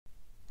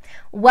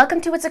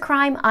Welcome to It's a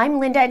Crime. I'm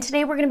Linda, and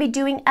today we're going to be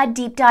doing a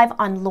deep dive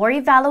on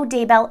Lori Vallow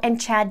Daybell and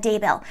Chad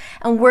Daybell,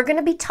 and we're going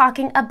to be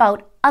talking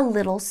about a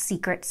little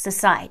secret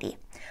society.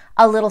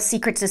 A little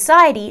secret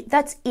society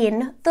that's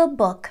in the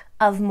Book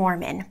of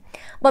Mormon.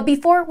 But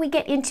before we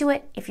get into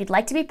it, if you'd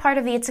like to be part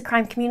of the It's a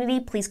Crime community,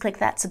 please click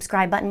that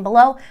subscribe button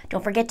below.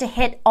 Don't forget to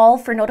hit all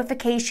for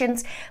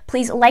notifications.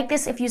 Please like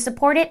this if you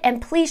support it, and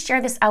please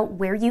share this out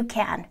where you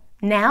can.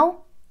 Now,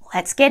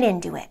 let's get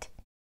into it.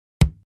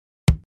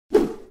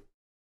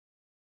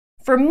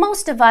 For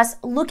most of us,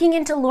 looking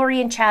into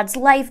Lori and Chad's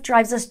life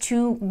drives us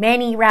to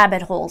many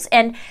rabbit holes.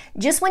 And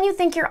just when you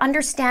think you're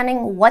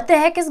understanding what the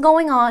heck is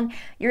going on,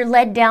 you're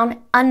led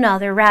down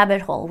another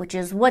rabbit hole, which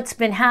is what's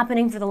been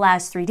happening for the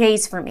last 3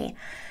 days for me.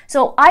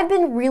 So I've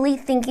been really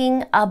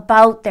thinking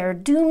about their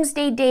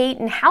doomsday date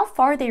and how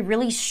far they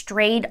really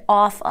strayed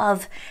off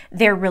of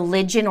their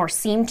religion or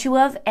seem to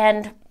have,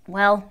 and,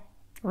 well,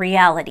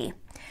 reality.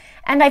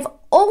 And I've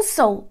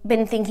also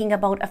been thinking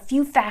about a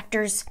few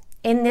factors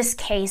in this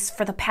case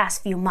for the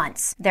past few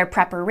months. Their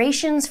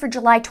preparations for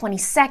July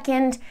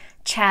 22nd,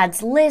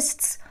 Chad's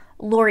lists,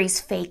 Lori's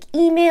fake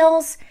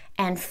emails,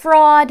 and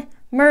fraud,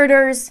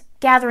 murders,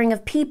 gathering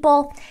of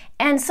people.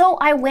 And so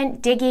I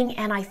went digging,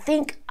 and I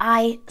think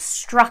I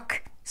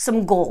struck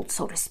some gold,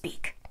 so to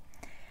speak.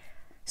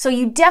 So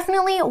you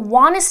definitely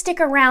want to stick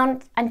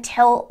around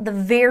until the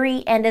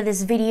very end of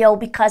this video,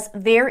 because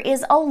there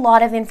is a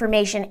lot of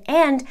information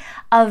and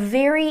a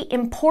very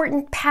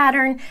important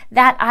pattern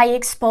that I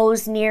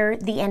expose near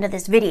the end of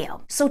this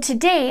video. So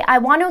today I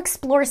want to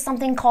explore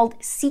something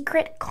called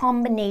secret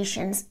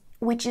combinations,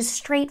 which is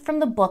straight from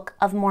the Book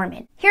of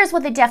Mormon. Here's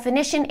what the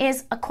definition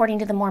is according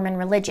to the Mormon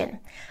religion.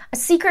 A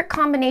secret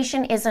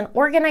combination is an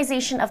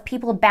organization of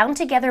people bound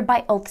together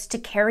by oaths to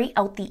carry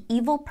out the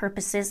evil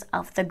purposes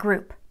of the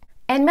group.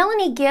 And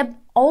Melanie Gibb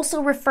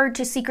also referred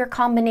to secret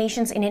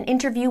combinations in an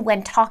interview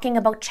when talking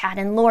about Chad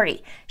and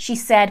Lori. She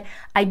said,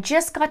 "I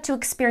just got to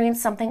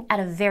experience something at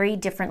a very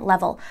different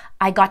level.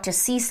 I got to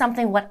see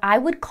something what I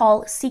would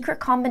call secret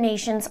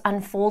combinations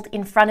unfold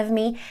in front of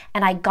me,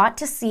 and I got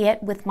to see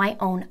it with my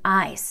own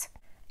eyes."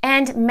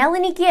 And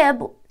Melanie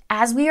Gibb,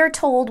 as we are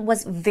told,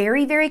 was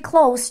very, very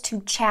close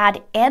to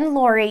Chad and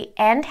Lori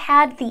and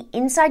had the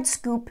inside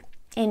scoop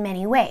in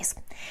many ways.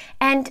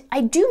 And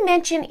I do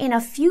mention in a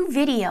few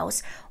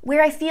videos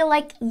where I feel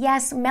like,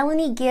 yes,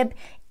 Melanie Gibb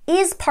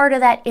is part of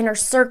that inner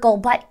circle,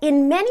 but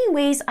in many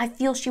ways I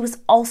feel she was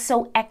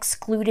also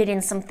excluded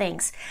in some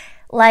things.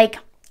 Like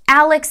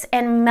Alex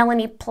and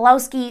Melanie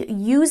Pulowski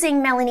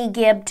using Melanie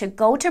Gibb to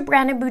go to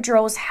Brandon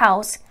Boudreau's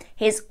house,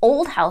 his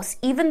old house,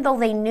 even though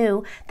they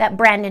knew that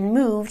Brandon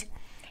moved,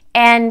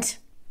 and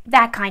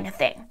that kind of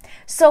thing.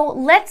 So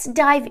let's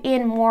dive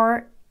in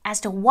more as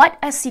to what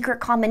a secret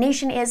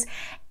combination is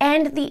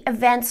and the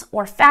events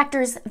or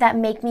factors that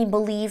make me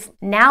believe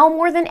now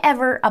more than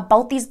ever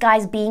about these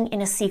guys being in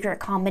a secret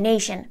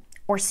combination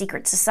or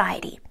secret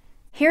society.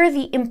 Here are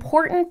the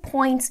important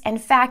points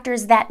and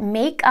factors that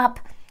make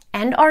up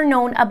and are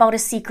known about a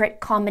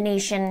secret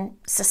combination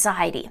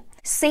society.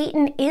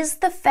 Satan is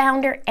the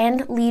founder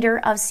and leader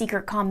of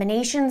secret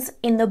combinations.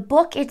 In the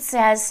book it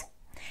says,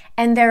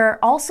 "And there are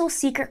also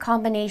secret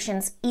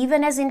combinations,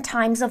 even as in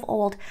times of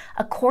old,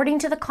 according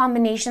to the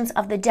combinations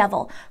of the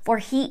devil. For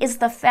he is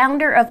the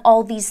founder of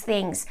all these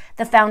things,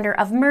 the founder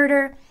of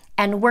murder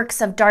and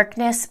works of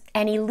darkness.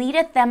 And he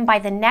leadeth them by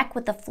the neck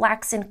with the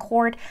flaxen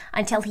cord,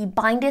 until he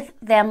bindeth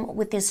them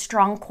with his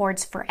strong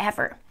cords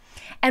forever."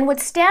 And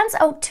what stands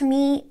out to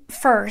me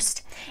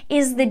first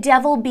is the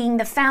devil being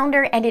the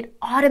founder, and it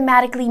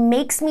automatically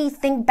makes me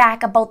think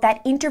back about that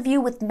interview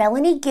with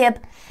Melanie Gibb,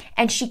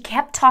 and she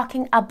kept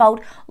talking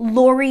about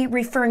Lori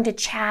referring to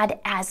Chad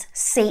as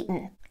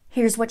Satan.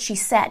 Here's what she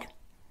said.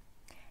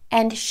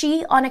 "And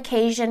she, on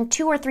occasion,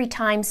 2 or 3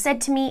 times,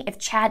 said to me, if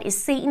Chad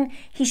is Satan,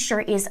 he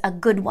sure is a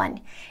good one."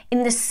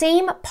 In the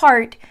same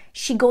part,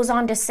 she goes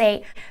on to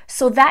say,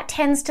 "So that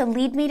tends to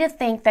lead me to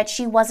think that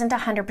she wasn't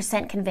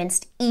 100%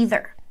 convinced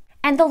either."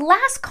 And the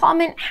last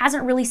comment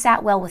hasn't really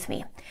sat well with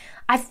me.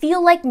 I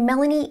feel like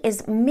Melanie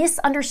is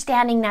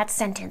misunderstanding that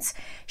sentence.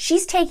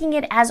 She's taking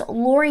it as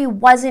Lori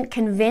wasn't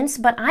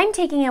convinced, but I'm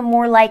taking it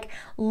more like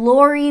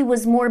Lori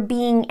was more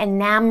being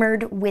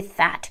enamored with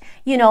that.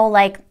 You know,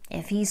 like,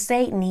 if he's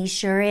Satan, he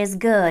sure is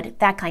good,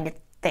 that kind of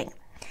thing.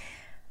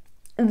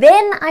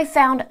 Then I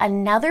found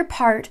another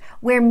part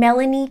where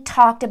Melanie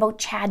talked about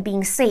Chad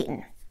being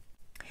Satan.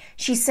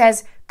 She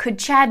says, "Could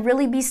Chad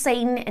really be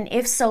Satan? And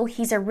if so,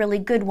 he's a really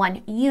good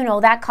one." You know,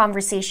 that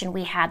conversation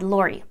we had,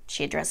 Lori.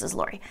 She addresses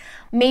Lori.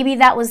 Maybe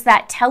that was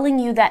that telling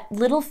you that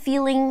little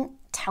feeling,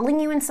 telling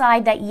you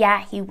inside that, yeah,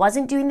 he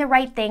wasn't doing the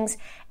right things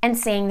and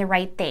saying the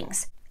right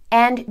things.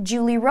 And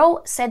Julie Rowe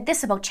said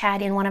this about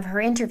Chad in one of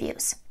her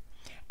interviews.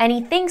 "And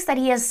he thinks that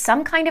he has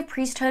some kind of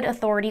priesthood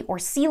authority or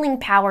sealing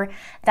power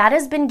that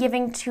has been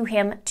given to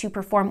him to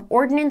perform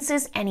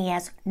ordinances, and he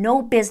has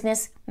no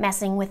business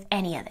messing with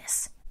any of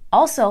this."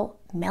 Also,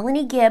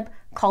 Melanie Gibb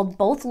called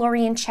both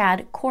Lori and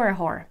Chad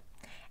Korihor.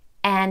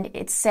 And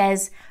it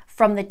says,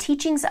 "From the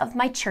teachings of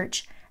my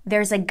church,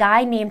 there's a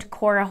guy named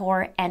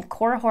Korihor, and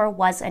Korihor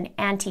was an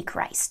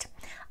antichrist.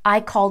 I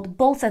called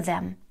both of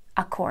them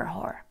a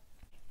Korihor.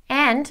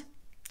 And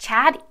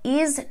Chad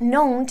is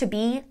known to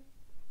be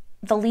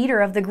the leader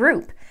of the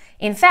group.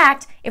 In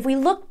fact, if we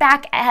look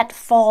back at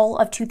fall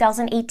of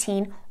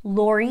 2018,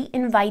 Lori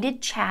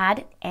invited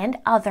Chad and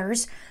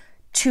others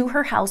to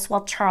her house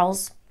while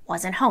Charles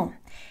wasn't home.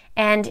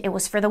 And it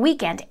was for the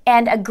weekend.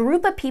 And a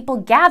group of people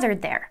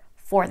gathered there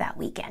for that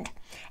weekend.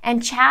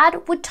 And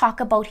Chad would talk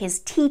about his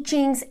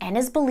teachings and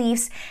his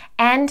beliefs.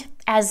 And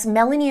as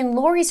Melanie and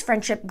Lori's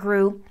friendship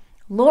grew,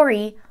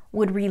 Lori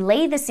would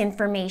relay this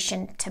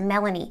information to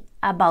Melanie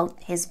about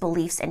his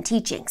beliefs and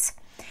teachings.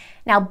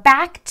 Now,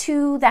 back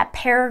to that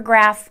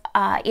paragraph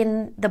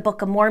in the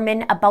Book of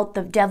Mormon about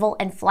the devil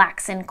and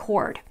flaxen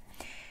cord.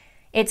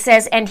 It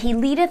says, "And he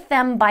leadeth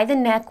them by the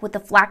neck with the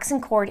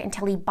flaxen cord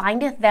until he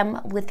bindeth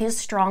them with his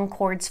strong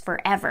cords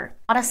forever.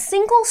 Not a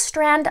single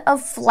strand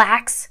of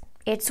flax,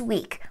 it's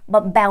weak,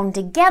 but bound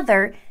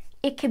together,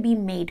 it can be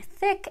made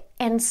thick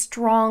and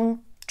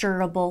strong,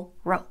 durable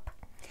rope."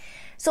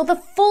 So the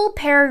full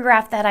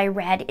paragraph that I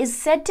read is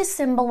said to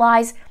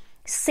symbolize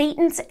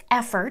Satan's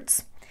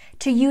efforts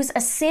to use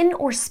a sin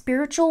or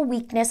spiritual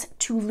weakness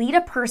to lead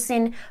a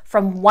person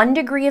from one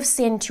degree of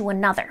sin to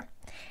another.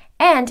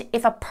 And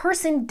if a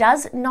person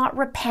does not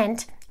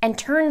repent and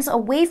turns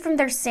away from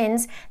their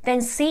sins, then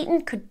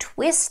Satan could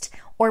twist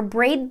or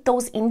braid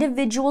those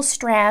individual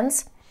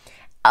strands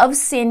of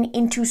sin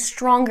into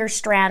stronger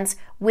strands,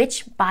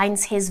 which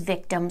binds his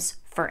victims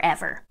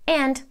forever.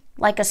 And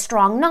like a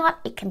strong knot,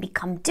 it can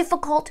become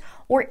difficult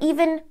or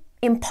even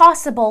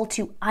impossible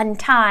to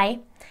untie,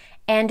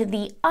 and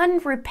the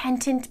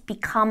unrepentant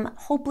become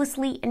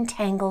hopelessly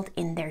entangled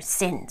in their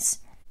sins.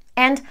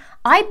 And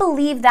I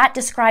believe that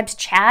describes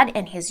Chad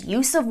and his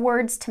use of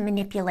words to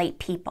manipulate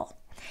people.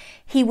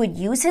 He would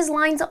use his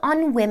lines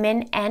on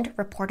women, and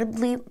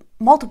reportedly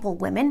multiple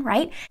women,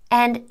 right?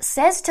 And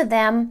says to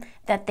them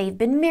that they've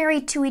been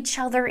married to each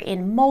other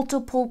in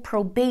multiple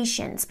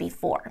probations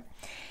before.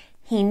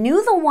 He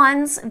knew the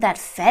ones that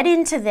fed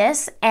into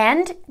this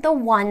and the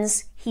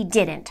ones he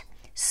didn't.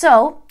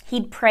 So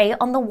he'd prey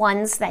on the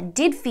ones that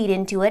did feed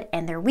into it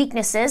and their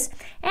weaknesses,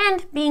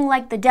 and being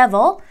like the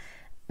devil,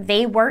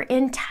 they were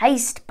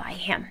enticed by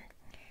him.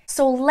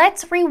 So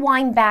let's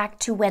rewind back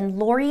to when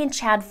Lori and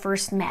Chad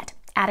first met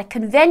at a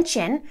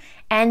convention,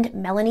 and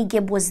Melanie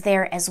Gibb was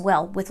there as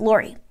well with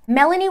Lori.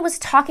 Melanie was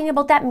talking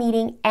about that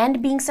meeting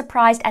and being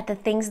surprised at the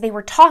things they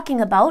were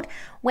talking about,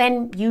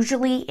 when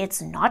usually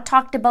it's not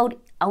talked about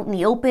out in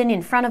the open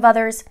in front of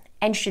others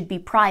and should be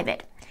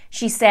private.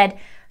 She said,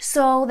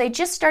 so they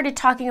just started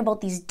talking about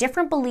these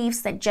different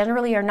beliefs that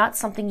generally are not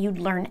something you'd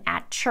learn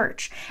at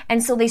church.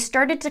 And so they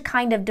started to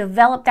kind of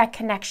develop that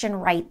connection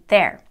right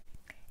there.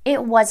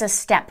 It was a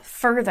step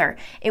further.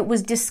 It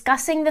was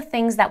discussing the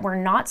things that were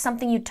not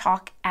something you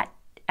talk at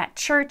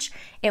church.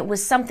 It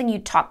was something you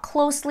talk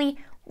closely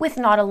with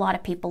not a lot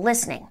of people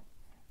listening,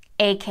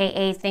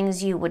 aka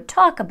things you would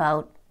talk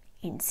about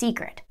in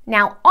secret.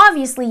 Now,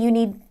 obviously, you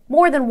need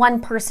more than one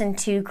person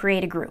to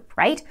create a group,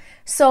 right?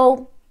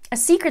 So a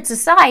secret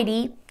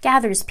society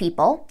gathers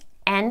people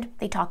and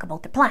they talk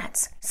about their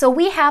plans. So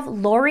we have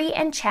Lori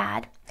and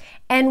Chad,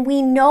 and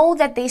we know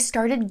that they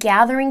started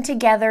gathering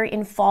together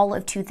in fall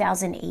of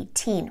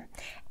 2018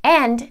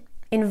 and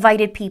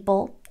invited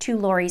people to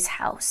Lori's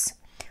house.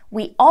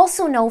 We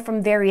also know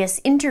from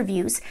various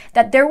interviews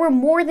that there were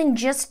more than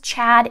just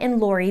Chad and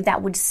Lori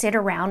that would sit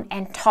around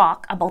and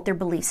talk about their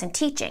beliefs and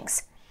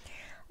teachings.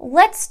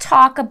 Let's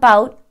talk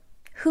about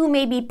who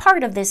may be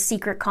part of this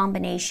secret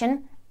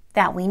combination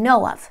that we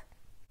know of.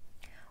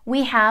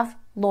 We have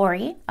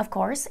Lori, of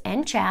course,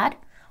 and Chad,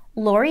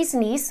 Lori's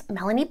niece,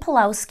 Melanie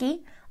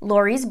Pulowski,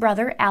 Lori's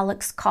brother,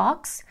 Alex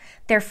Cox,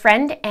 their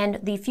friend and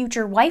the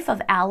future wife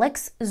of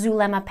Alex,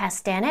 Zulema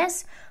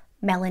Pastanes,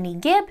 Melanie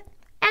Gibb,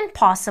 and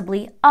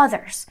possibly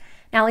others.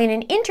 Now, in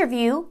an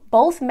interview,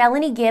 both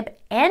Melanie Gibb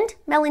and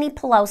Melanie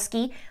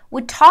Pulowski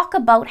would talk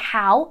about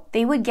how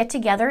they would get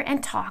together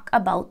and talk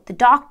about the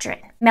doctrine.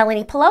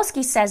 Melanie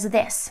Pulowski says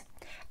this: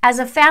 "As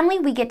a family,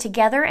 we get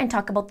together and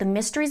talk about the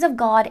mysteries of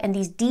God and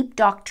these deep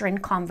doctrine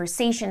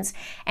conversations.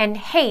 And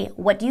hey,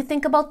 what do you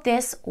think about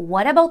this?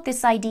 What about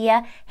this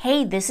idea?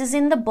 Hey, this is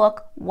in the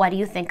book. What do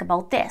you think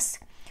about this?"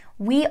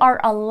 We are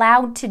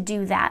allowed to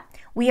do that.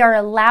 We are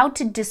allowed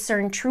to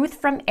discern truth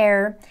from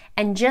error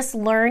and just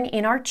learn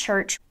in our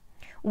church.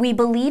 We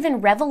believe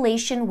in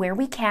revelation where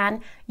we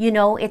can. You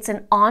know, it's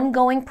an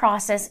ongoing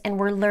process, and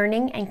we're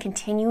learning, and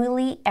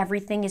continually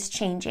everything is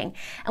changing.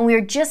 And we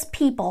are just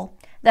people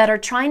that are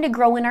trying to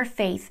grow in our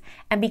faith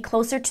and be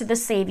closer to the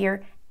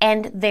Savior,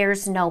 and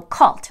there's no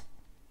cult.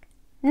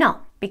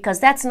 No,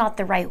 because that's not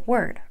the right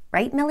word,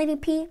 right, Melanie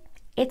P?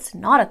 It's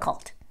not a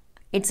cult.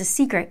 It's a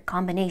secret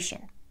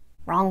combination.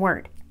 Wrong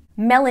word.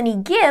 Melanie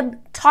Gibb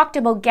talked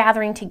about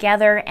gathering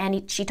together,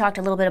 and she talked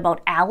a little bit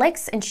about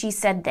Alex, and she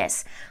said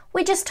this: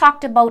 We just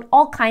talked about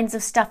all kinds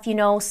of stuff,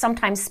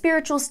 sometimes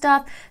spiritual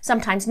stuff,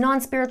 sometimes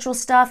non-spiritual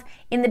stuff.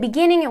 In the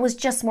beginning, it was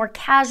just more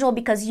casual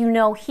because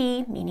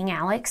he, meaning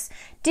Alex,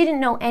 didn't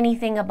know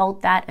anything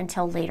about that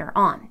until later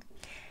on.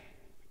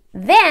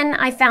 Then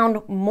I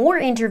found more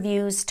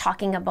interviews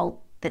talking about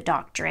the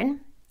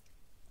doctrine.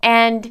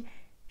 And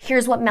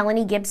here's what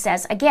Melanie Gibbs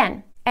says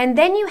again. And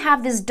then you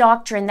have this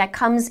doctrine that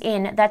comes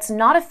in that's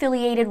not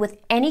affiliated with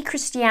any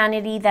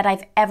Christianity that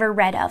I've ever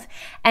read of.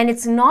 And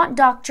it's not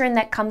doctrine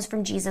that comes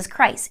from Jesus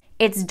Christ.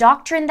 It's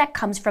doctrine that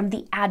comes from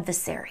the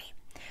adversary.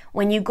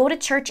 When you go to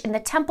church in the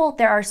temple,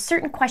 there are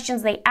certain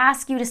questions they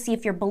ask you to see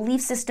if your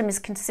belief system is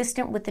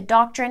consistent with the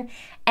doctrine,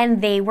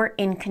 and they were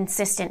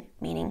inconsistent,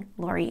 meaning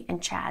Lori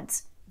and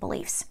Chad's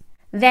beliefs.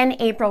 Then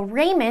April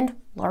Raymond,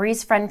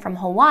 Lori's friend from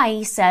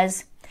Hawaii,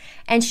 says,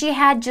 and she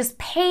had just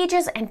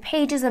pages and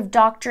pages of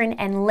doctrine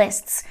and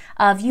lists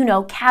of,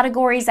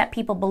 categories that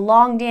people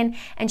belonged in.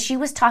 And she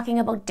was talking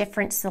about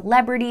different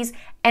celebrities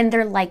and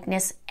their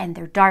likeness and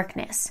their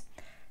darkness.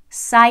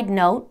 Side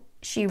note,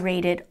 she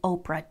rated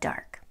Oprah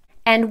dark.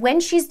 And when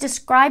she's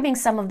describing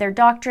some of their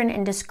doctrine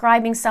and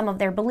describing some of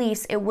their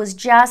beliefs, it was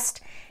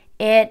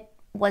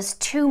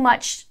too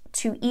much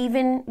to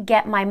even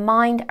get my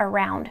mind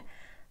around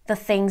the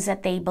things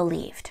that they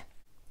believed.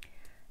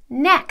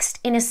 Next,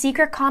 in a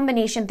secret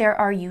combination, there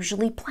are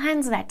usually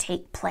plans that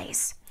take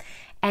place,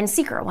 and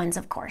secret ones,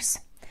 of course.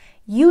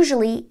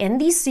 Usually, in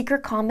these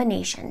secret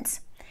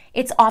combinations,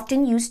 it's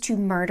often used to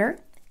murder,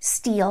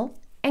 steal,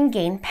 and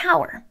gain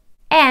power.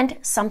 And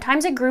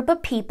sometimes a group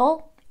of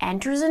people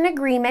enters an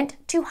agreement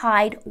to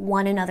hide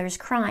one another's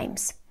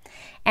crimes.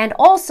 And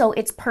also,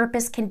 its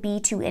purpose can be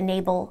to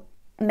enable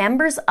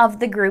members of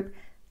the group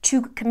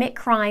to commit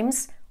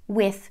crimes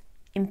with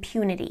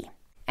impunity.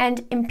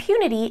 And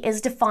impunity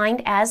is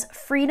defined as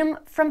freedom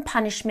from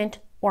punishment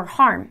or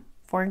harm.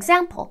 For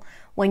example,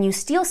 when you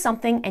steal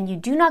something and you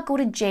do not go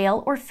to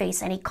jail or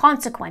face any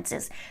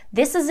consequences.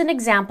 This is an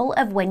example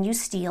of when you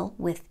steal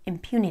with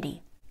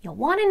impunity. You'll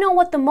want to know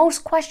what the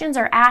most questions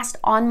are asked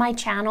on my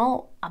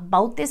channel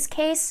about this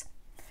case?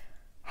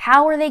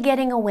 How are they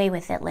getting away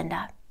with it,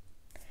 Linda?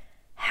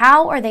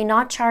 How are they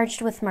not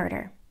charged with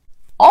murder?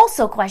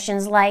 Also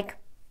questions like,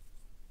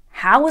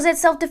 how was it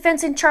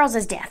self-defense in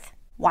Charles's death?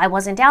 Why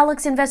wasn't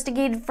Alex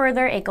investigated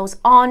further? It goes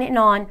on and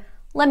on.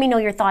 Let me know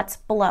your thoughts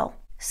below.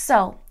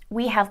 So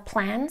we have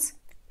plans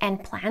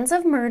and plans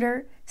of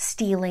murder,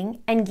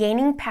 stealing, and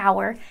gaining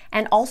power,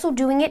 and also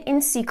doing it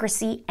in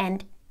secrecy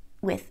and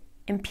with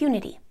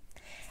impunity.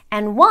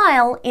 And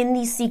while in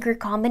these secret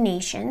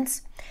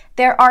combinations,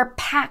 there are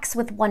pacts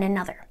with one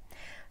another.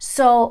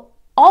 So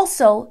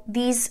also,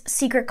 these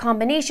secret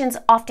combinations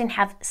often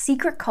have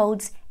secret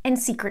codes and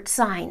secret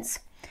signs.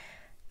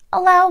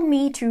 Allow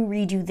me to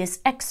read you this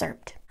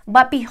excerpt.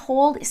 But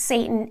behold,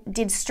 Satan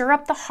did stir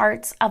up the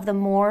hearts of the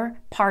more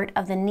part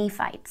of the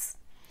Nephites,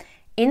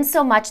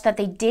 insomuch that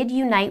they did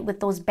unite with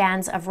those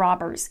bands of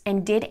robbers,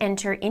 and did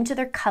enter into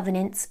their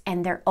covenants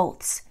and their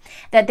oaths,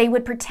 that they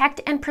would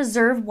protect and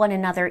preserve one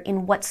another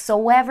in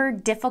whatsoever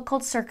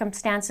difficult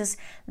circumstances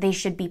they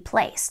should be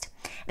placed,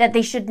 that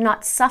they should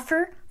not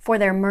suffer for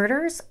their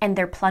murders and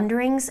their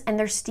plunderings and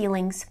their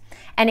stealings.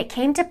 And it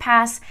came to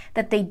pass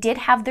that they did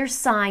have their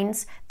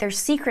signs, their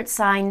secret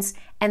signs,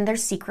 and their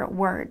secret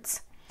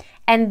words.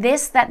 And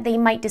this that they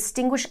might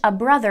distinguish a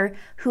brother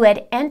who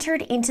had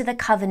entered into the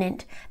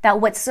covenant,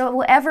 that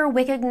whatsoever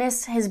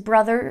wickedness his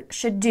brother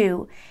should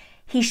do,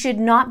 he should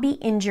not be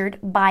injured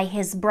by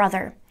his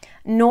brother,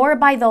 nor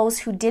by those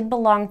who did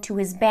belong to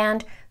his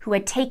band who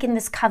had taken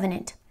this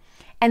covenant.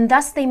 And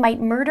thus they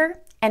might murder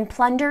and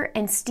plunder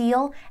and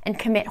steal and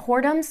commit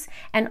whoredoms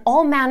and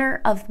all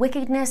manner of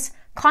wickedness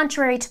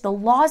contrary to the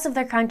laws of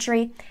their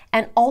country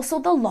and also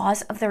the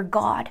laws of their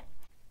God.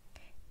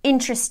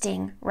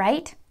 Interesting,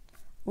 right?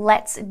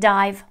 Let's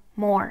dive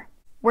more.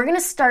 We're going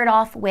to start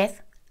off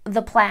with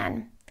the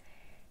plan,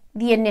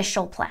 the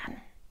initial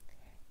plan.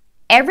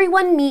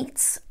 Everyone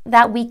meets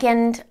that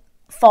weekend,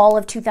 fall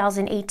of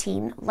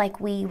 2018, like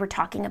we were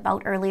talking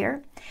about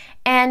earlier.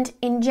 And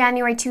in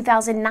January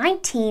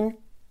 2019,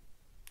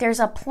 there's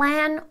a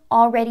plan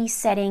already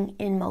setting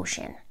in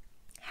motion.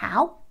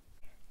 How?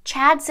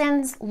 Chad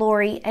sends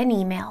Lori an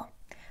email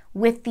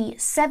with the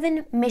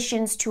 7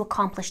 missions to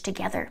accomplish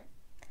together.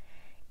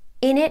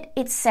 In it,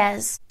 it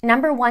says,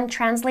 number 1,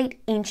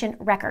 translate ancient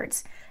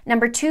records.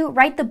 Number 2,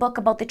 write the book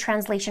about the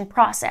translation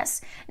process.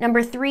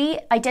 Number 3,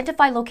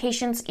 identify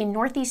locations in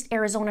Northeast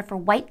Arizona for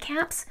white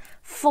camps.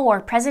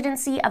 4,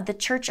 presidency of the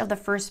Church of the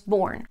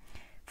Firstborn.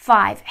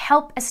 5,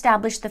 help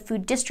establish the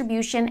food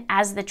distribution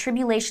as the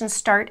tribulations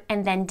start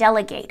and then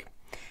delegate.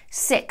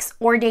 6,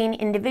 ordain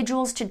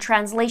individuals to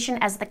translation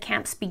as the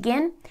camps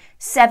begin.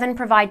 7,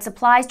 provide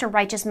supplies to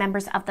righteous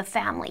members of the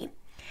family.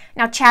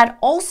 Now, Chad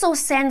also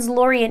sends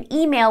Lori an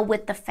email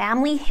with the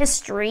family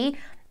history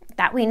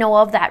that we know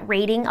of, that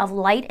rating of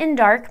light and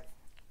dark,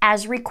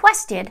 as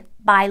requested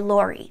by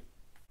Lori.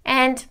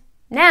 And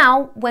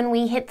now, when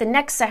we hit the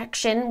next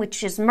section,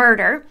 which is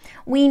murder,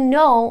 we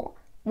know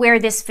where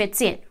this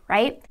fits in,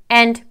 right?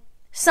 And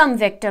some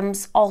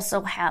victims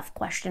also have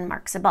question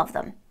marks above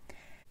them.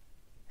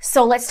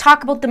 So let's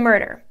talk about the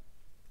murder.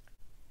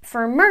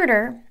 For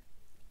murder,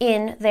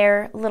 in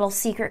their little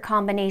secret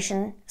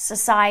combination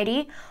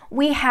society,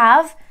 we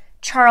have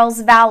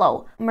Charles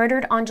Vallow,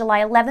 murdered on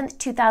July 11th,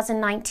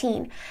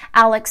 2019.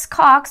 Alex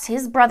Cox,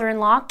 his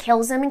brother-in-law,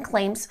 kills him and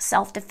claims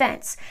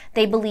self-defense.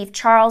 They believe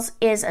Charles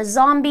is a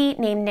zombie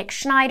named Nick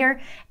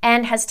Schneider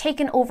and has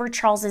taken over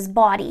Charles's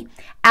body.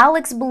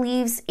 Alex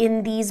believes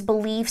in these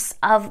beliefs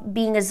of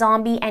being a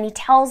zombie, and he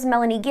tells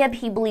Melanie Gibb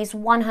he believes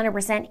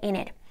 100% in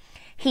it.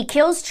 He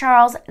kills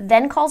Charles,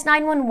 then calls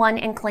 911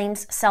 and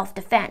claims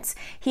self-defense.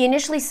 He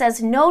initially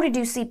says no to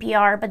do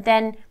CPR, but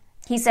then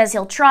he says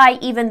he'll try,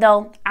 even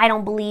though I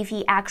don't believe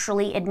he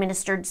actually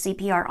administered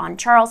CPR on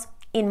Charles,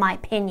 in my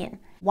opinion.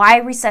 Why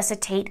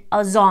resuscitate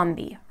a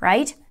zombie,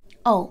 right?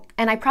 Oh,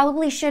 and I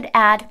probably should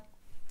add,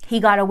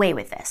 he got away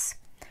with this.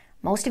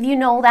 Most of you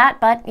know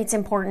that, but it's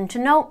important to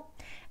note,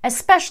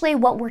 especially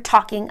what we're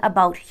talking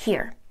about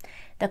here.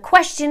 The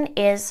question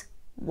is,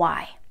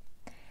 why?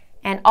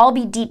 And I'll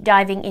be deep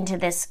diving into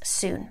this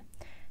soon.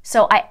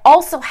 So I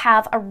also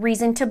have a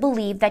reason to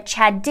believe that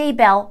Chad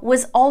Daybell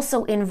was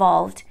also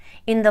involved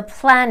in the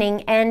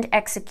planning and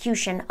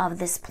execution of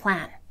this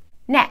plan.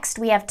 Next,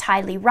 we have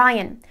Tylee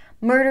Ryan,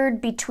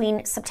 murdered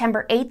between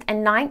September 8th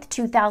and 9th,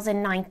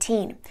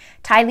 2019.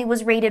 Tylee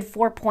was rated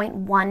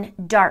 4.1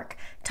 dark.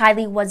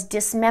 Tylee was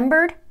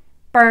dismembered,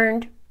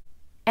 burned,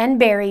 and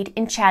buried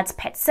in Chad's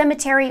pet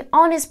cemetery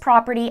on his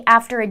property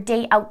after a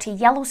day out to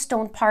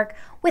Yellowstone Park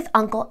with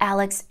Uncle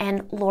Alex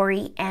and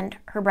Lori and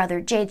her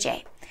brother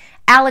JJ.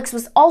 Alex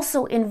was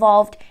also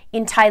involved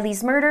in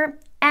Tylee's murder,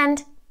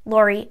 and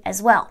Lori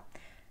as well,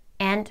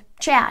 and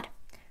Chad.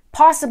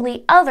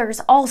 Possibly others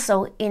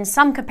also in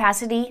some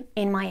capacity,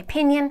 in my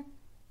opinion.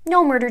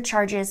 No murder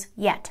charges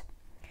yet.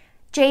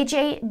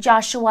 JJ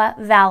Joshua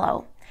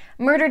Vallow,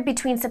 murdered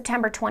between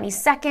September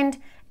 22nd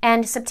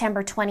and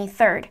September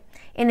 23rd.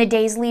 In the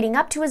days leading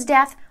up to his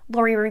death,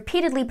 Lori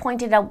repeatedly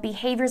pointed out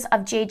behaviors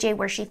of JJ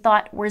where she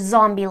thought were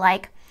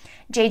zombie-like.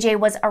 JJ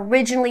was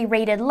originally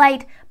rated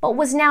light, but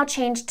was now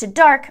changed to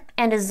dark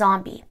and a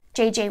zombie.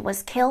 JJ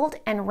was killed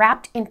and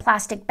wrapped in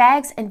plastic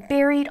bags and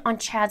buried on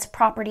Chad's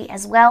property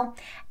as well.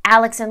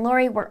 Alex and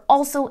Lori were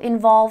also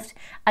involved,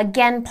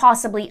 again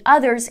possibly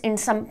others in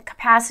some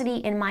capacity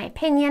in my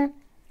opinion.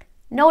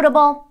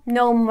 Notable,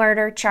 no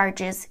murder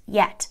charges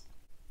yet.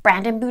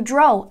 Brandon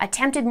Boudreau,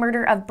 attempted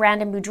murder of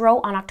Brandon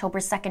Boudreau on October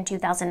 2nd,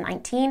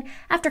 2019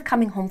 after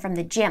coming home from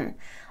the gym.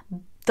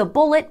 The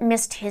bullet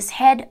missed his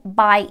head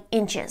by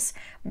inches.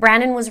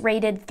 Brandon was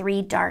rated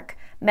 3 dark.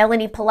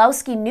 Melanie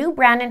Pulowski knew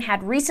Brandon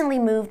had recently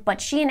moved,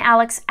 but she and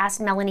Alex asked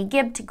Melanie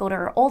Gibb to go to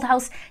her old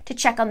house to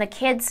check on the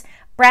kids.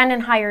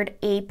 Brandon hired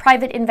a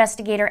private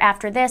investigator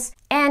after this,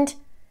 and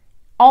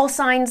all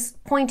signs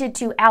pointed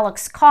to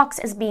Alex Cox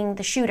as being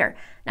the shooter.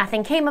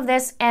 Nothing came of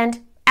this, and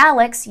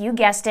Alex, you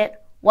guessed it,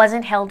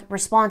 wasn't held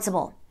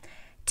responsible.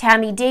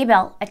 Tammy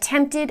Daybell,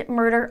 attempted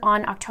murder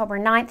on October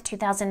 9th,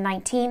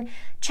 2019.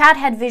 Chad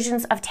had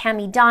visions of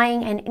Tammy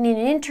dying, and in an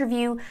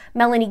interview,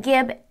 Melanie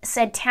Gibb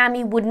said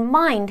Tammy wouldn't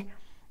mind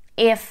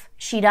if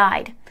she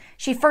died.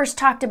 She first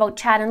talked about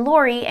Chad and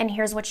Lori, and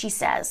here's what she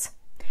says.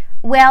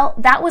 Well,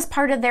 that was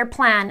part of their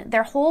plan.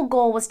 Their whole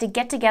goal was to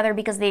get together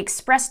because they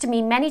expressed to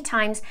me many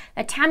times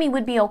that Tammy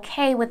would be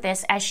okay with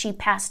this as she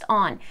passed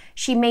on.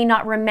 She may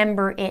not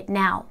remember it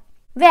now.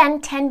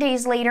 Then, 10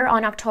 days later,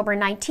 on October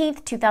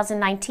 19th,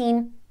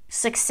 2019,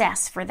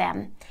 success for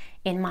them,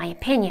 in my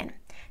opinion.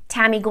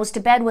 Tammy goes to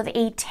bed with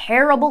a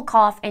terrible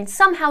cough and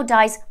somehow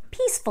dies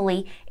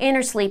peacefully in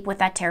her sleep with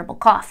that terrible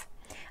cough.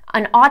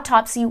 An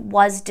autopsy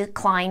was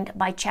declined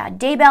by Chad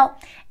Daybell,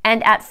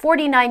 and at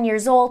 49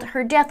 years old,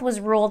 her death was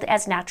ruled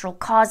as natural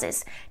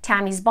causes.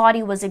 Tammy's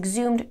body was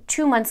exhumed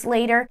 2 months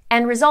later,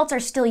 and results are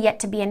still yet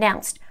to be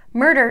announced.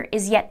 Murder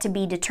is yet to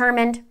be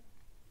determined.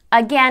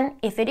 Again,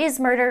 if it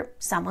is murder,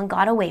 someone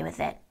got away with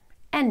it,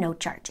 and no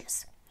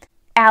charges.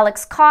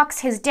 Alex Cox,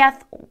 his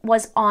death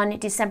was on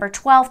December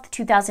 12th,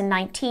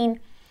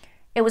 2019.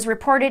 It was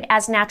reported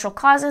as natural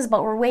causes,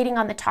 but we're waiting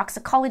on the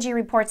toxicology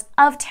reports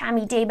of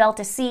Tammy Daybell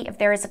to see if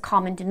there is a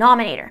common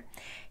denominator.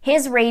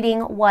 His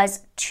rating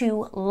was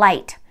too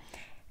light.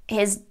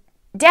 His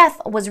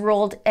death was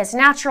ruled as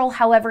natural.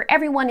 However,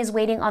 everyone is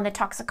waiting on the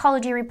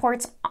toxicology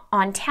reports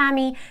on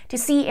Tammy to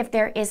see if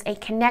there is a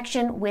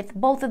connection with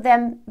both of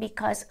them,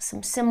 because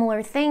some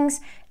similar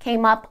things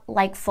came up,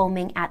 like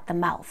foaming at the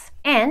mouth.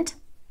 And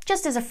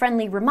just as a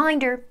friendly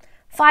reminder,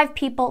 5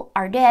 people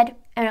are dead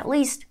and at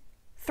least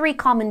 3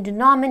 common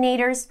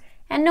denominators,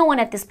 and no one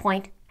at this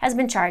point has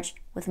been charged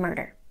with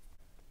murder.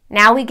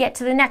 Now we get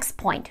to the next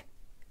point,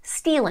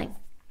 stealing.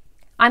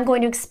 I'm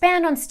going to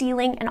expand on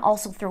stealing and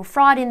also throw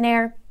fraud in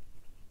there.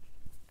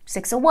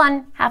 6 of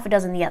one, half a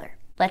dozen the other.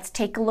 Let's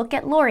take a look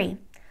at Lori.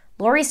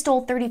 Lori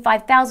stole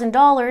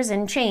 $35,000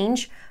 and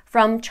change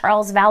from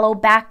Charles Vallow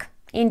back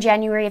in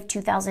January of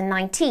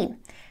 2019.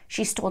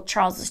 She stole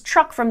Charles's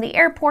truck from the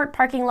airport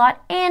parking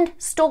lot and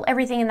stole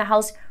everything in the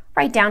house,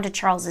 right down to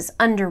Charles's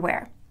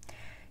underwear.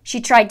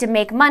 She tried to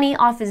make money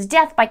off his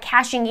death by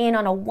cashing in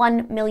on a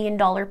 $1 million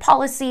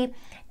policy.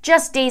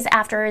 just days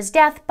after his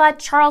death, but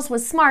Charles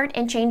was smart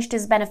and changed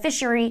his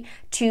beneficiary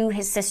to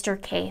his sister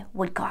Kay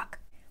Woodcock.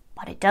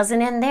 But it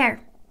doesn't end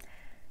there.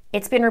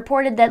 It's been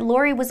reported that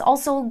Lori was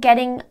also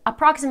getting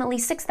approximately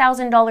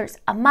 $6,000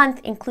 a month,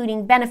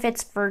 including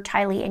benefits for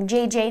Tylee and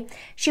JJ.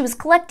 She was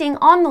collecting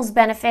on those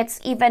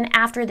benefits even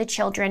after the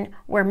children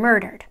were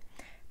murdered.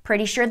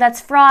 Pretty sure that's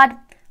fraud.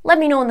 Let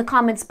me know in the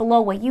comments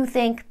below what you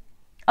think.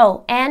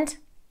 Oh, and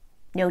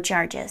no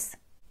charges.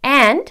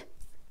 And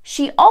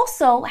she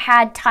also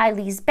had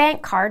Tylee's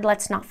bank card,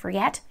 let's not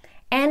forget,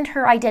 and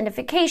her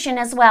identification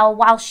as well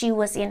while she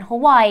was in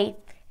Hawaii,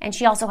 and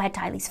she also had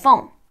Tylee's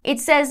phone. It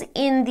says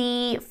in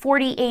the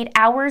 48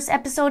 Hours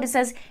episode, it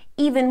says,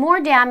 even more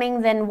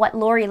damning than what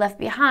Lori left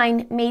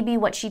behind, maybe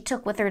what she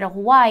took with her to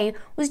Hawaii,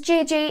 was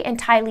JJ and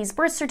Tylee's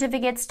birth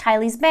certificates,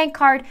 Tylee's bank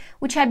card,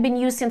 which had been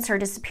used since her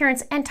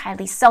disappearance, and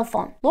Tylee's cell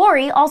phone.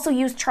 Lori also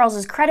used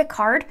Charles's credit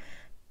card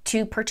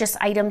to purchase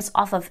items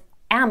off of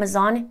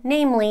Amazon,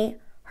 namely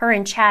her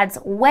and Chad's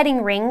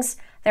wedding rings,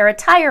 their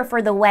attire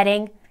for the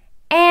wedding,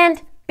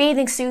 and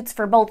bathing suits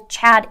for both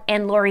Chad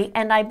and Lori,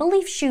 and I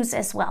believe shoes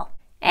as well.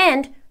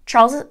 And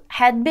Charles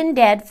had been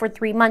dead for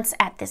 3 months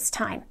at this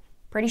time.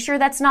 Pretty sure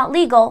that's not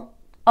legal.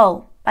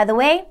 Oh, by the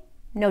way,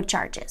 no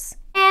charges.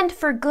 And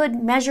for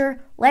good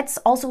measure, let's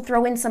also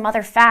throw in some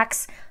other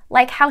facts,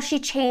 like how she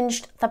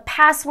changed the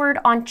password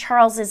on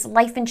Charles's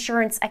life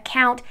insurance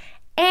account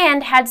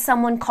and had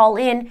someone call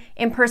in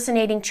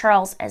impersonating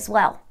Charles as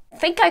well.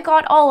 Think I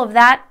got all of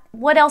that.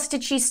 What else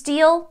did she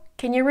steal?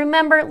 Can you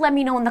remember? Let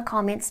me know in the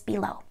comments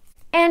below.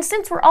 And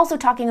since we're also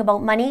talking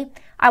about money,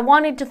 I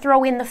wanted to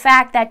throw in the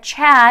fact that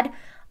Chad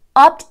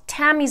upped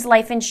Tammy's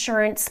life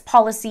insurance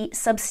policy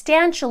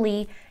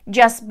substantially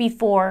just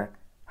before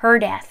her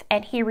death,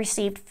 and he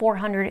received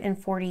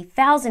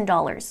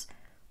 $440,000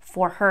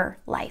 for her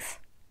life.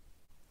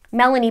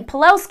 Melanie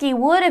Pulowski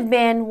would have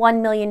been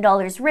 $1 million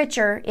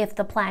richer if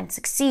the plan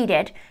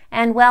succeeded,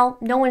 and well,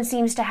 no one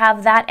seems to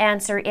have that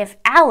answer if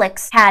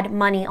Alex had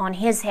money on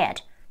his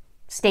head.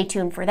 Stay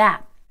tuned for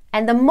that.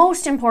 And the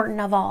most important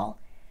of all,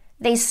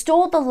 they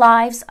stole the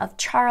lives of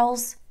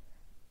Charles,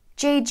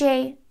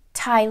 JJ,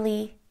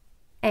 Tylee,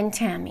 and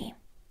Tammy,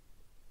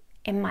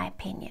 in my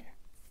opinion.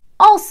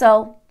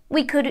 Also,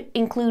 we could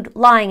include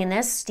lying in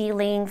this.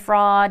 Stealing,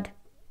 fraud,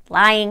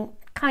 lying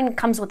kind of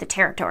comes with the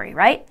territory,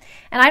 right?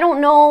 And I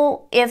don't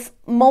know if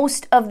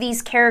most of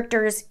these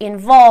characters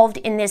involved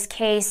in this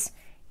case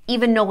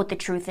even know what the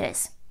truth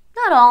is.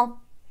 Not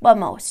all, but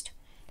most.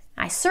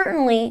 I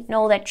certainly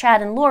know that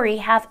Chad and Lori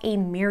have a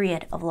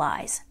myriad of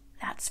lies,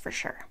 that's for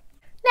sure.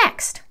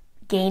 Next,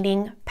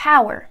 gaining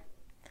power.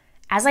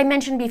 As I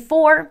mentioned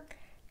before,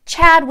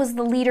 Chad was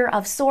the leader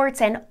of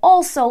sorts, and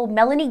also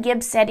Melanie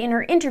Gibbs said in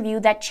her interview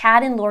that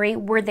Chad and Lori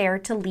were there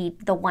to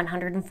lead the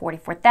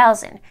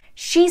 144,000.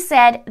 She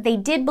said they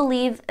did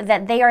believe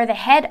that they are the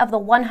head of the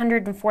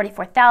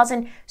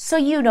 144,000, so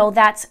you know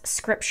that's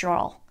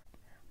scriptural.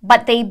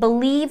 But they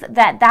believe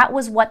that that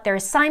was what their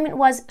assignment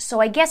was,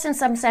 so I guess in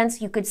some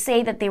sense you could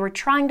say that they were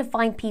trying to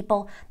find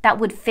people that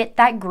would fit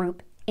that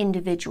group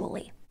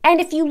individually. And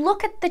if you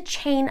look at the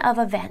chain of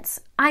events,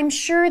 I'm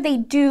sure they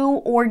do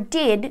or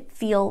did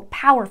feel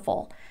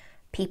powerful.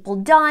 People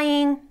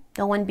dying,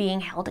 no one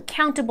being held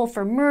accountable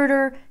for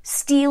murder,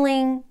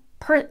 stealing,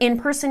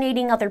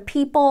 impersonating other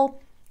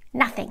people,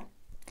 nothing.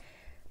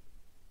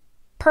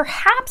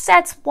 Perhaps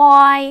that's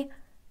why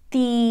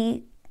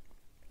the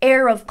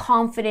air of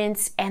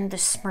confidence and the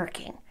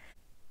smirking.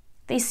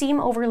 They seem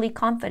overly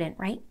confident,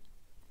 right?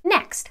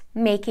 Next,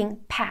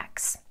 making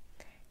pacts.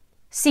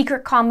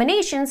 Secret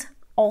combinations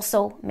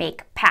also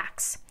make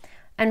pacts.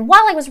 And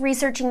while I was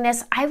researching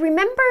this, I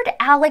remembered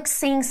Alex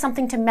saying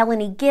something to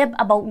Melanie Gibb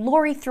about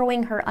Lori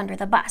throwing her under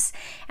the bus,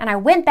 and I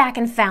went back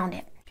and found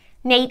it.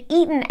 Nate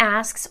Eaton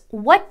asks,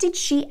 what did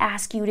she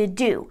ask you to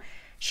do?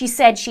 She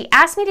said, she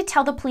asked me to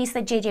tell the police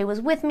that JJ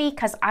was with me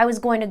because I was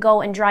going to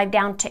go and drive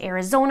down to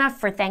Arizona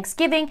for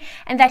Thanksgiving,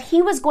 and that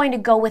he was going to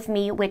go with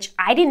me, which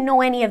I didn't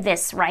know any of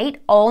this, right?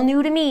 All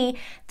new to me,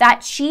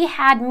 that she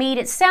had made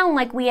it sound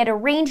like we had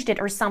arranged it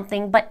or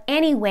something, but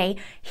anyway,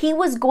 he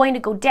was going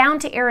to go down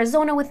to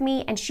Arizona with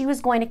me and she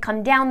was going to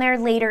come down there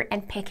later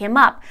and pick him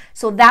up.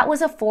 So that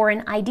was a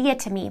foreign idea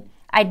to me.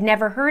 I'd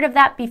never heard of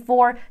that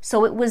before,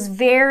 so it was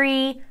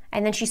very...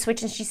 And then she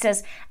switched and she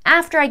says,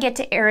 after I get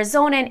to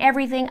Arizona and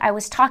everything, I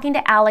was talking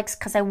to Alex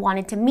because I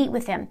wanted to meet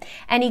with him.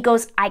 And he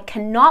goes, I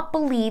cannot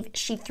believe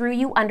she threw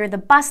you under the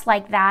bus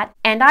like that.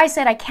 And I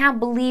said, I can't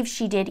believe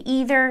she did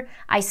either.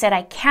 I said,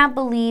 I can't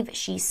believe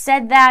she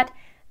said that.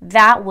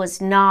 That was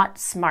not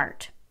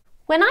smart.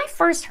 When I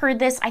first heard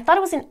this, I thought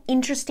it was an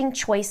interesting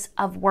choice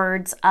of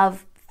words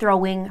of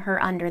throwing her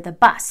under the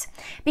bus.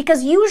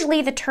 Because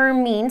usually the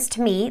term means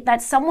to me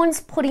that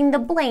someone's putting the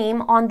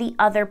blame on the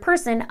other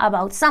person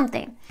about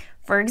something.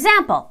 For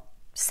example,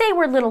 say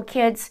we're little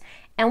kids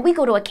and we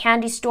go to a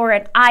candy store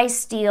and I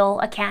steal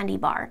a candy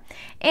bar.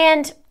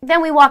 And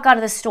then we walk out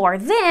of the store.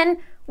 Then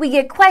we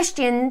get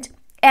questioned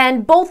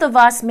and both of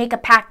us make a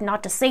pact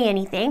not to say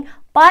anything,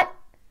 but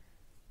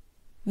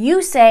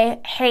you say,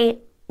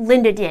 hey,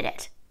 Linda did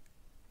it.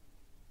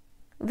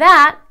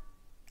 That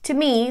to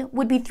me,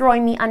 would be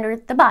throwing me under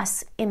the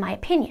bus, in my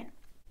opinion.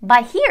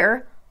 But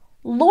here,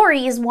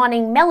 Lori is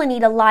wanting Melanie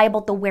to lie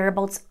about the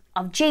whereabouts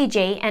of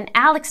JJ, and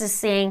Alex is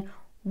saying,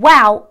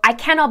 wow, I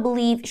cannot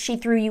believe she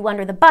threw you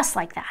under the bus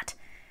like that.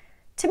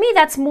 To me,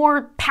 that's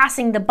more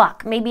passing the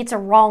buck. Maybe it's a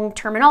wrong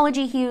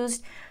terminology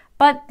used,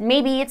 but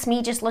maybe it's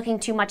me just looking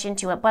too much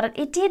into it. But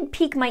it did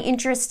pique my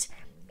interest.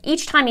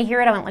 Each time I hear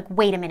it, I went like,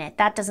 wait a minute,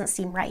 that doesn't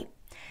seem right.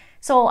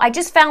 So I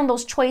just found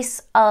those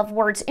choice of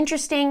words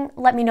interesting.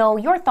 Let me know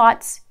your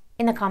thoughts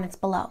in the comments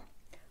below.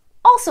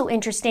 Also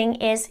interesting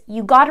is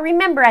you got to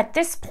remember at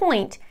this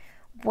point,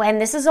 when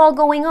this is all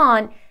going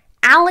on,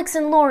 Alex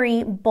and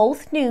Lori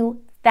both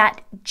knew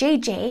that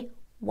JJ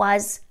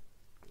was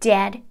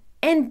dead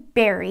and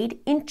buried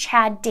in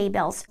Chad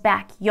Daybell's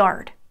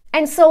backyard.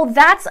 And so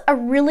that's a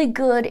really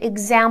good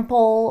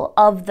example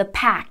of the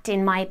pact,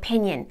 in my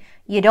opinion.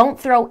 You don't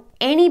throw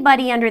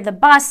anybody under the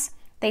bus.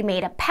 They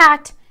made a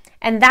pact,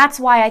 and that's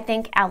why I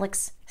think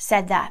Alex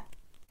said that.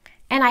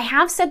 And I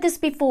have said this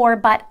before,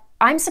 but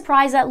I'm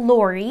surprised that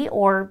Lori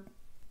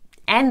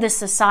and the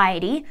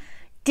society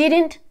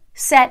didn't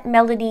set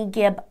Melanie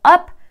Gibb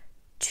up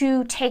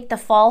to take the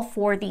fall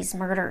for these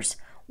murders.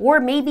 Or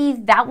maybe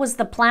that was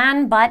the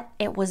plan, but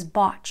it was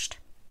botched.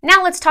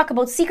 Now let's talk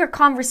about secret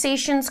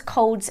conversations,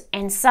 codes,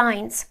 and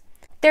signs.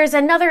 There's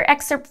another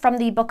excerpt from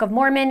the Book of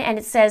Mormon, and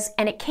it says,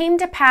 and it came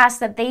to pass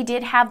that they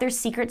did have their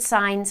secret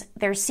signs,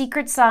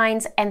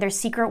 and their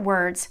secret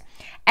words,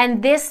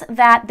 and this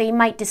that they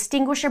might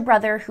distinguish a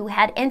brother who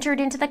had entered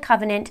into the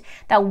covenant,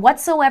 that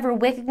whatsoever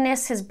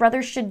wickedness his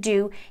brother should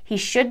do, he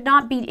should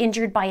not be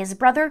injured by his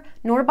brother,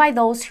 nor by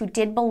those who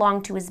did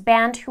belong to his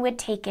band who had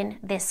taken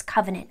this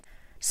covenant.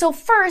 So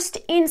first,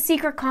 in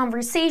Secret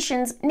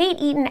Conversations,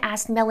 Nate Eaton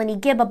asked Melanie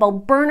Gibb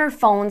about burner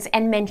phones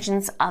and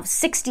mentions of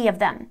 60 of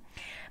them.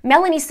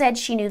 Melanie said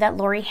she knew that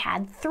Lori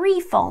had 3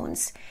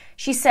 phones.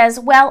 She says,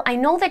 well, I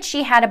know that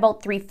she had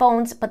about 3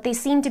 phones, but they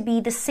seem to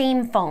be the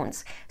same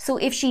phones. So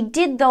if she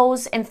did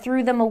those and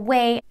threw them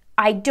away,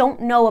 I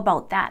don't know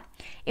about that.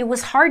 It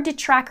was hard to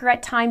track her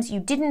at times. You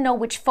didn't know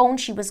which phone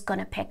she was going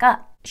to pick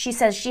up. She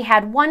says she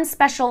had one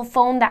special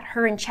phone that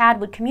her and Chad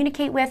would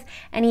communicate with,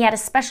 and he had a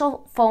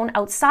special phone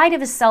outside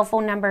of his cell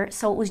phone number,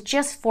 so it was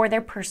just for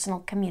their personal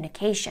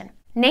communication.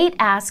 Nate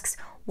asks,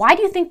 why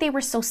do you think they were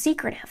so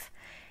secretive?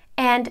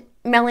 And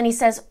Melanie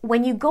says,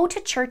 when you go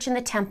to church in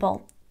the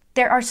temple,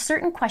 there are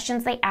certain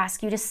questions they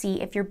ask you to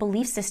see if your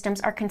belief systems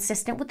are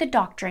consistent with the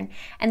doctrine,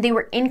 and they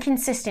were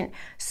inconsistent.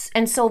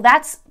 And so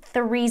that's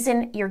the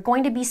reason you're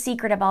going to be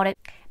secret about it,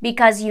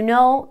 because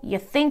you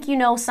think you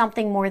know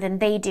something more than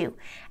they do.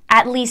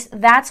 At least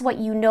that's what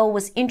you know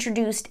was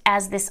introduced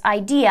as this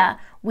idea,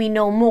 we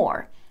know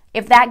more.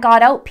 If that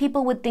got out,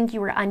 people would think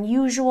you were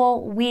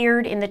unusual,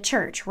 weird in the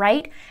church,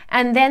 right?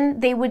 And then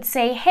they would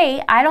say,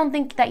 hey, I don't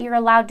think that you're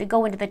allowed to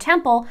go into the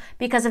temple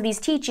because of these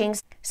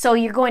teachings, so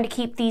you're going to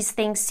keep these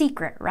things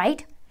secret,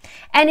 right?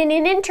 And in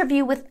an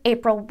interview with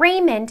April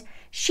Raymond,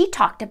 she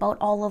talked about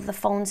all of the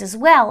phones as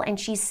well, and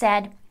she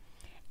said,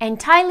 and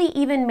Tylee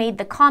even made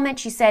the comment,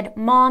 she said,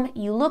 Mom,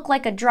 you look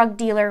like a drug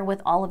dealer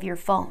with all of your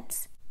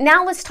phones.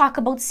 Now let's talk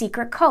about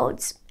secret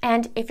codes.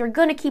 And if you're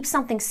going to keep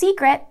something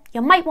secret,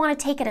 you might want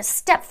to take it a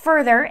step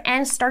further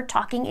and start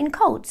talking in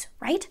codes,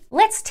 right?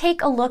 Let's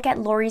take a look at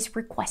Lori's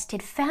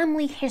requested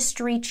family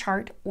history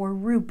chart or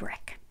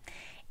rubric.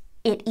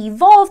 It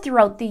evolved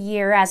throughout the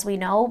year, as we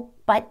know,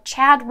 but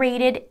Chad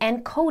rated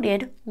and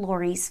coded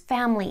Lori's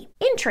family.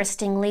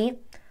 Interestingly,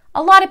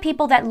 a lot of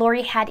people that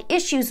Lori had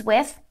issues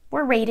with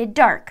were rated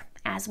dark,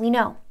 as we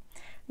know.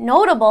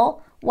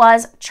 Notable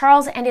was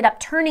Charles ended up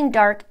turning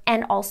dark,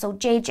 and also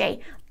JJ.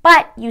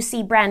 But you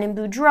see Brandon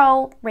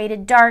Boudreaux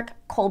rated dark,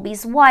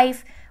 Colby's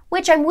wife,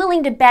 which I'm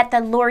willing to bet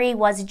that Lori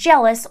was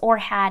jealous or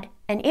had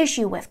an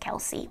issue with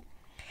Kelsey.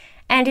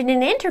 And in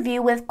an interview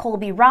with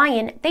Colby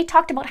Ryan, they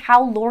talked about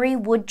how Lori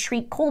would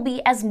treat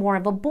Colby as more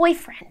of a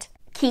boyfriend.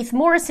 Keith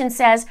Morrison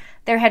says,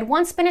 there had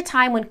once been a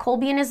time when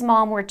Colby and his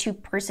mom were a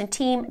 2-person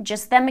team,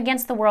 just them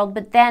against the world,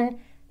 but then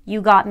you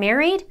got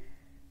married?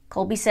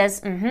 Colby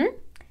says,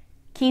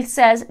 Keith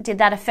says, did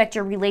that affect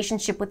your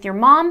relationship with your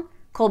mom?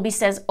 Colby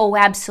says, oh,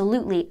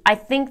 absolutely. I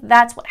think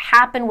that's what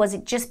happened, was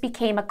it just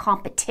became a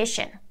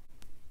competition.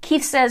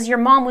 Keith says, your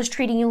mom was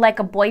treating you like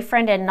a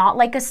boyfriend and not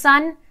like a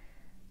son?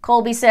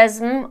 Colby says,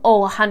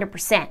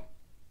 100%.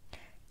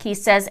 Keith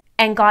says,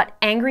 and got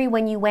angry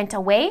when you went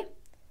away?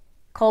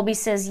 Colby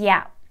says,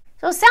 yeah.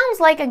 So it sounds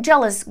like a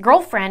jealous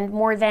girlfriend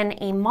more than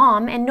a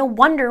mom, and no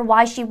wonder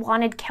why she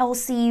wanted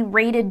Kelsey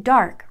rated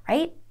dark,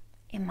 right?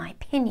 In my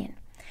opinion.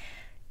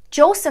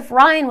 Joseph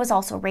Ryan was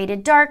also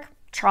rated dark.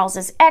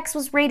 Charles's ex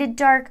was rated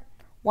dark.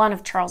 One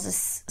of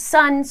Charles's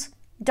sons,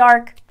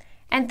 dark.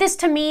 And this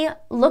to me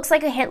looks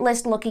like a hit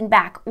list looking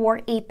back,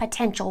 or a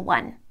potential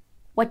one.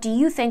 What do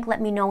you think?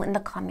 Let me know in the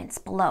comments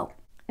below.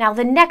 Now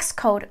the next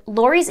code,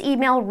 Lori's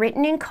email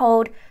written in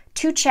code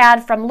to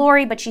Chad from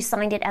Lori, but she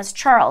signed it as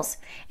Charles.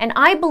 And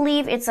I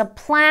believe it's a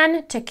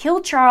plan to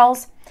kill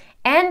Charles,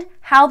 and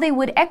how they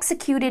would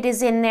execute it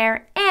is in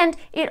there, and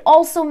it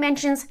also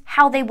mentions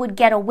how they would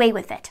get away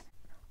with it.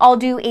 I'll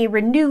do a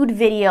renewed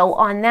video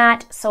on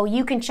that, so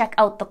you can check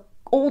out the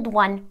old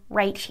one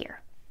right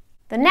here.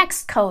 The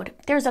next code,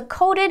 there's a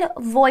coded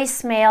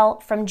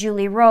voicemail from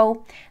Julie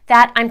Rowe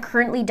that I'm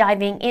currently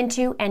diving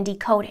into and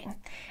decoding,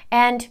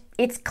 and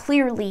it's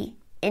clearly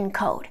in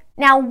code.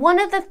 Now, one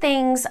of the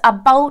things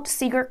about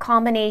secret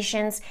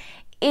combinations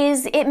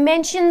is it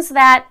mentions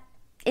that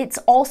it's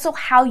also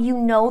how you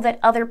know that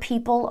other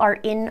people are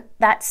in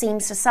that same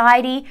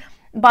society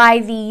by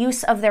the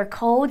use of their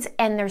codes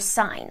and their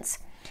signs.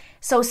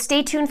 So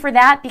stay tuned for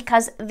that,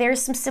 because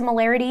there's some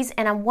similarities,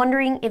 and I'm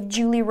wondering if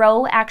Julie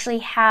Rowe actually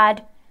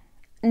had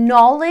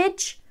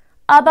knowledge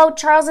about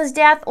Charles's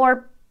death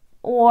or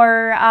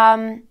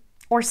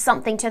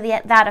something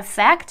to that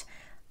effect.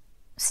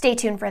 Stay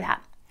tuned for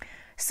that.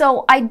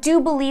 So I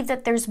do believe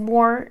that there's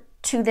more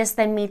to this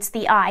than meets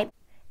the eye,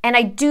 and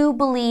I do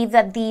believe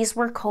that these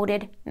were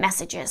coded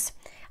messages.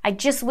 I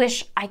just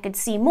wish I could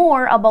see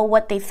more about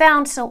what they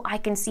found so I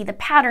can see the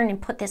pattern and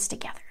put this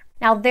together.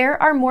 Now,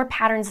 there are more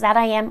patterns that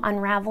I am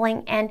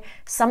unraveling, and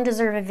some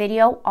deserve a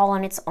video all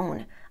on its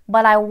own.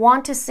 But I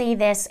want to say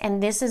this,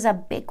 and this is a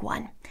big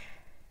one.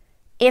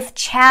 If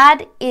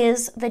Chad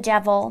is the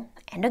devil,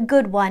 and a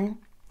good one,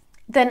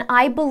 then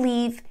I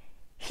believe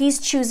he's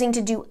choosing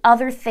to do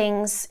other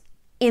things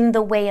in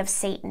the way of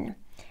Satan.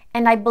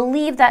 And I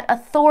believe that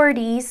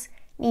authorities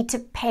need to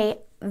pay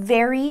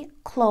very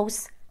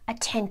close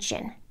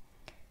attention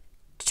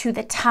to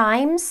the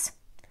times,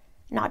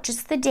 not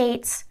just the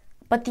dates,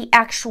 but the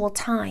actual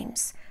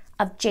times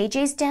of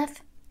JJ's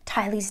death,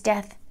 Tylee's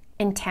death,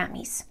 and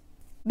Tammy's.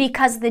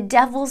 Because the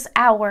devil's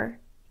hour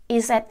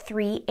is at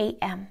 3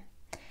 a.m.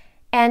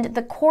 And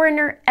the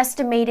coroner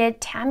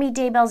estimated Tammy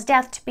Daybell's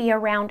death to be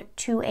around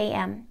 2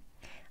 a.m.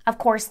 Of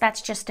course,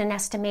 that's just an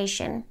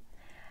estimation.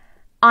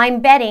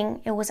 I'm betting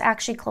it was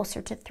actually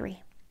closer to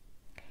 3.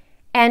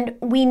 And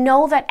we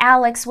know that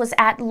Alex was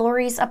at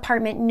Lori's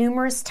apartment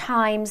numerous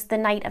times the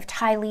night of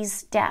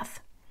Tylee's death.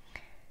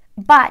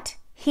 But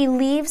he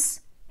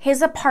leaves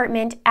his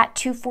apartment at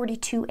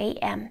 2:42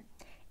 a.m.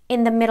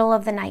 in the middle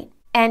of the night,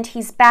 and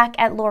he's back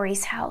at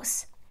Lori's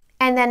house.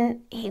 And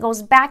then he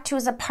goes back to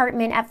his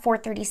apartment at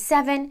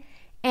 4:37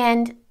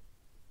 and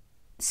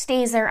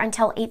stays there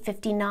until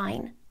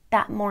 8:59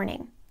 that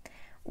morning.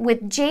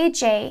 With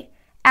JJ,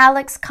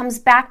 Alex comes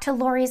back to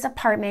Lori's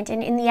apartment,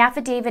 and in the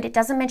affidavit, it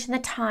doesn't mention the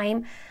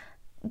time,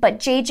 but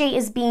JJ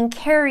is being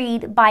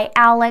carried by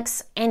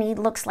Alex, and he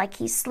looks like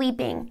he's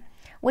sleeping,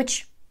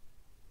 which,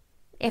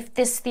 if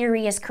this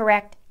theory is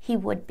correct, he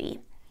would be.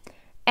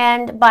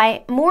 And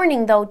by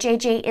morning, though,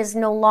 JJ is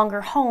no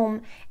longer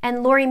home,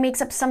 and Lori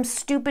makes up some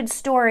stupid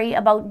story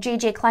about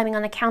JJ climbing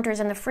on the counters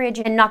in the fridge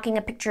and knocking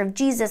a picture of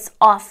Jesus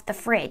off the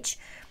fridge.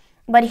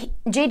 But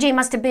JJ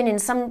must have been in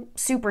some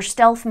super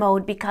stealth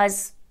mode,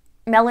 because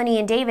Melanie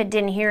and David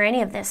didn't hear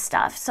any of this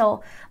stuff.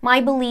 So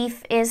my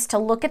belief is to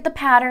look at the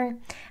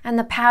pattern, and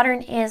the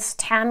pattern is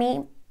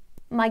Tammy,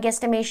 my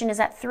guesstimation is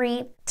at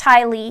 3,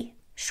 Tylee,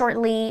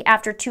 shortly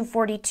after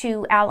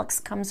 2:42, Alex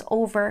comes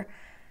over.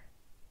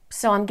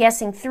 So I'm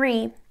guessing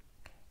 3,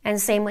 and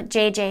same with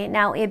JJ.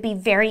 Now, it'd be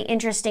very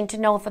interesting to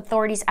know if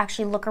authorities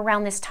actually look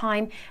around this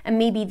time, and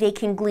maybe they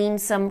can glean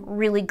some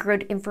really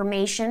good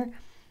information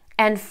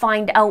and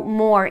find out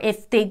more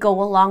if they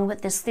go along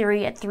with this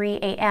theory at 3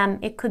 a.m.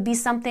 It could be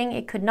something,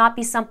 it could not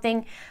be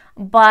something,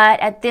 but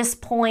at this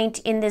point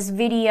in this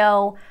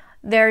video,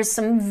 there's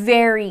some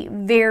very,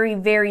 very,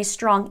 very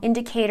strong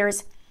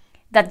indicators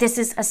that this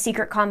is a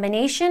secret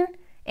combination,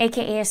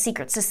 aka a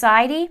secret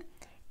society,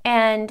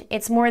 and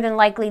it's more than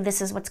likely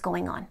this is what's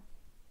going on.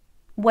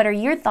 What are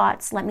your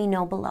thoughts? Let me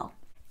know below.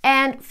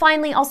 And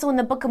finally, also in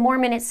the Book of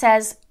Mormon, it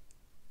says,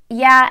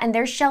 "Yeah, and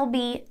there shall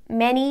be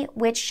many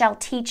which shall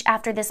teach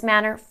after this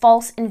manner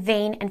false and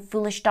vain and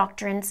foolish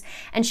doctrines,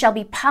 and shall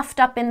be puffed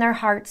up in their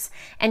hearts,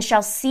 and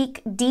shall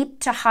seek deep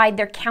to hide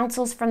their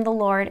counsels from the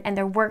Lord, and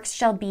their works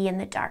shall be in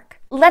the dark."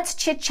 Let's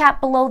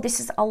chit-chat below. This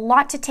is a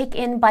lot to take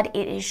in, but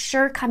it is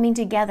sure coming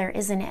together,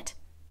 isn't it?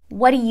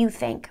 What do you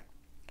think?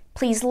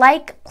 Please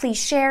like, please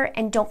share,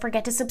 and don't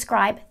forget to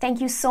subscribe.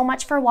 Thank you so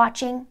much for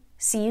watching.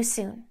 See you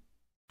soon.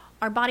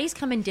 Our bodies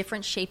come in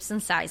different shapes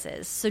and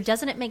sizes, so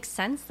doesn't it make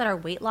sense that our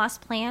weight loss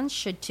plans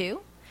should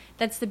too?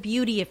 That's the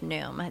beauty of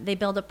Noom. They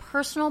build a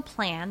personal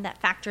plan that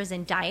factors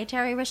in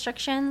dietary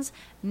restrictions,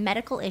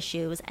 medical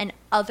issues, and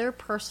other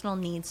personal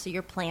needs so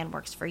your plan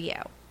works for you.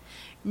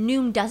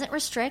 Noom doesn't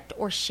restrict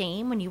or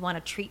shame when you want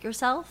to treat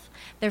yourself.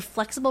 Their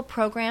flexible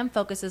program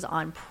focuses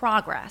on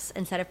progress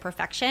instead of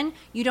perfection.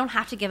 You don't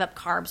have to give up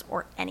carbs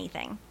or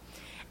anything.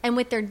 And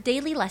with their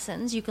daily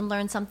lessons, you can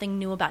learn something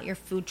new about your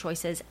food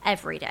choices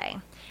every day.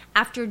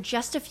 After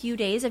just a few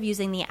days of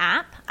using the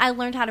app, I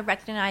learned how to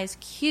recognize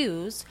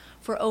cues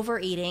for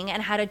overeating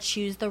and how to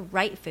choose the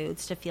right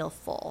foods to feel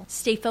full.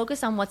 Stay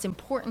focused on what's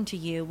important to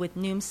you with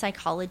Noom's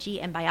psychology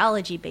and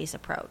biology-based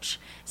approach.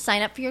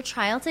 Sign up for your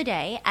trial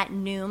today at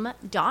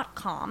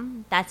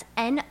Noom.com. That's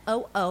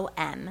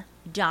Noom.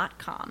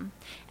 noom.com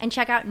and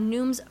check out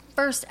Noom's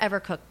first ever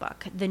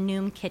cookbook, The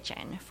Noom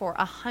Kitchen, for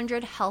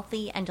 100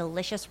 healthy and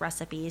delicious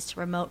recipes to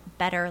promote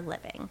better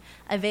living.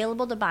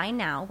 Available to buy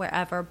now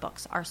wherever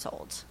books are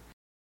sold.